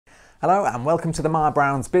Hello and welcome to the Maya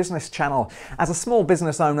Brown's Business Channel. As a small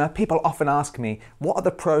business owner, people often ask me, what are the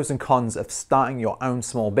pros and cons of starting your own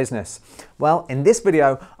small business? Well, in this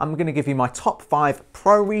video, I'm going to give you my top 5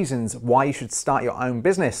 pro reasons why you should start your own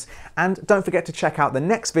business. And don't forget to check out the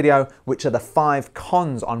next video, which are the 5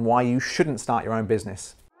 cons on why you shouldn't start your own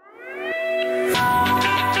business.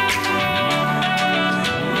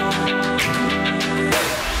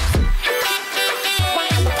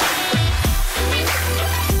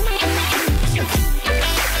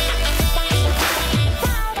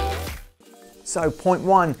 So point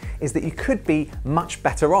 1 is that you could be much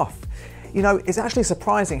better off. You know, it's actually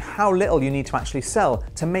surprising how little you need to actually sell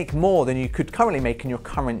to make more than you could currently make in your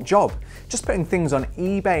current job. Just putting things on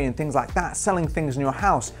eBay and things like that, selling things in your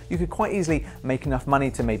house, you could quite easily make enough money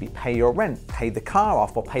to maybe pay your rent, pay the car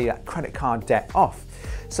off, or pay that credit card debt off.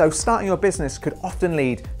 So starting your business could often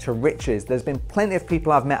lead to riches. There's been plenty of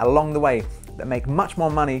people I've met along the way that make much more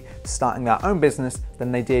money starting their own business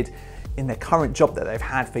than they did in their current job that they've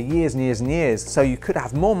had for years and years and years. So you could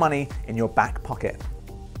have more money in your back pocket.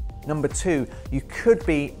 Number 2, you could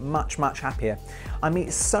be much happier. I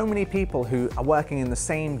meet so many people who are working in the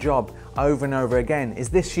same job over and over again. Is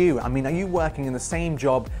this you? I mean, are you working in the same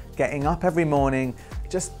job, getting up every morning,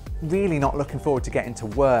 just really not looking forward to getting to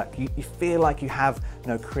work? You feel like you have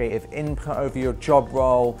no creative input over your job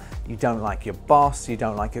role, you don't like your boss, you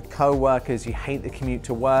don't like your co-workers, you hate the commute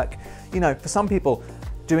to work. You know, for some people,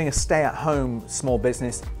 doing a stay-at-home small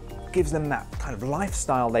business gives them that kind of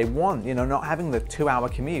lifestyle they want, you know, not having the 2-hour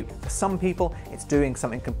commute. For some people, it's doing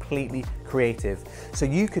something completely creative. So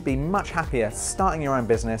you could be much happier starting your own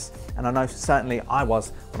business, and I know certainly I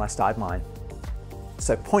was when I started mine.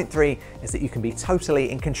 So point 3 is that you can be totally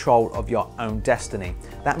in control of your own destiny.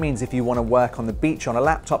 That means if you want to work on the beach on a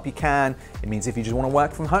laptop, you can. It means if you just want to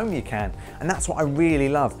work from home, you can. And that's what I really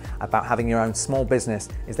love about having your own small business,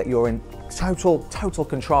 is that you're in total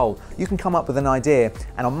control. You can come up with an idea,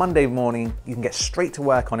 and on Monday morning, you can get straight to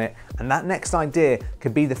work on it. And that next idea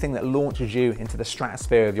could be the thing that launches you into the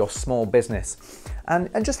stratosphere of your small business.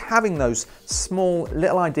 And just having those small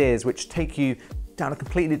little ideas which take you down a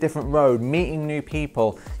completely different road, meeting new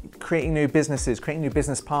people, creating new businesses, creating new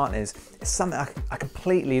business partners, is something I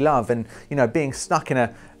completely love. And you know, being stuck in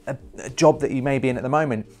a job that you may be in at the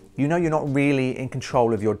moment, you know, you're not really in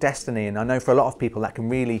control of your destiny. And I know for a lot of people that can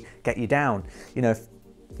really get you down. You know, if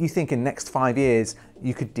you think in the next 5 years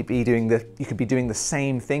you could be doing the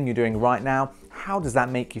same thing you're doing right now, how does that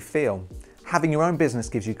make you feel? Having your own business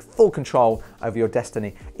gives you full control over your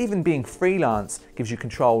destiny. Even being freelance gives you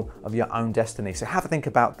control of your own destiny. So have a think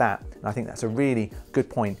about that. And I think that's a really good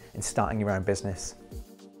point in starting your own business.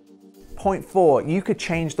 Point 4, you could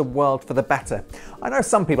change the world for the better. I know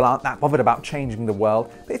some people aren't that bothered about changing the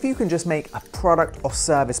world, but if you can just make a product or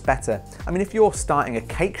service better. I mean, if you're starting a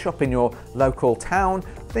cake shop in your local town,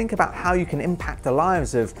 think about how you can impact the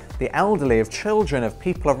lives of the elderly, of children, of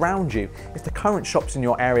people around you. If the current shops in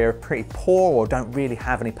your area are pretty poor or don't really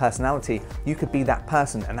have any personality, you could be that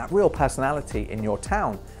person and that real personality in your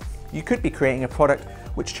town. You could be creating a product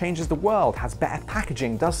which changes the world, has better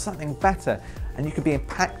packaging, does something better, and you could be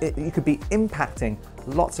impacting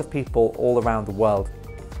lots of people all around the world.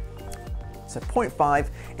 So point 5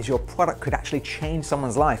 is your product could actually change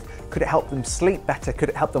someone's life. Could it help them sleep better? Could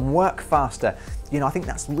it help them work faster? You know, I think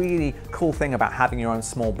that's a really cool thing about having your own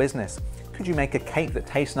small business. Could you make a cake that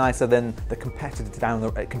tastes nicer than the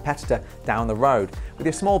competitor down the road? With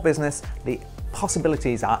your small business, the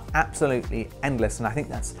possibilities are absolutely endless, and I think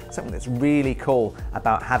that's something that's really cool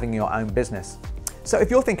about having your own business. So if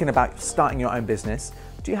you're thinking about starting your own business,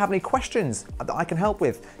 do you have any questions that I can help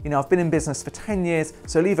with? You know, I've been in business for 10 years,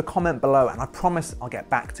 so leave a comment below and I promise I'll get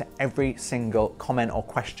back to every single comment or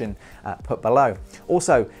question put below.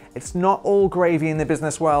 Also, it's not all gravy in the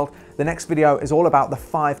business world. The next video is all about the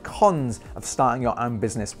 5 cons of starting your own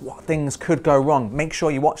business. What things could go wrong? Make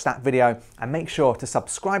sure you watch that video and make sure to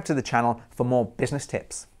subscribe to the channel for more business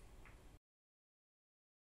tips.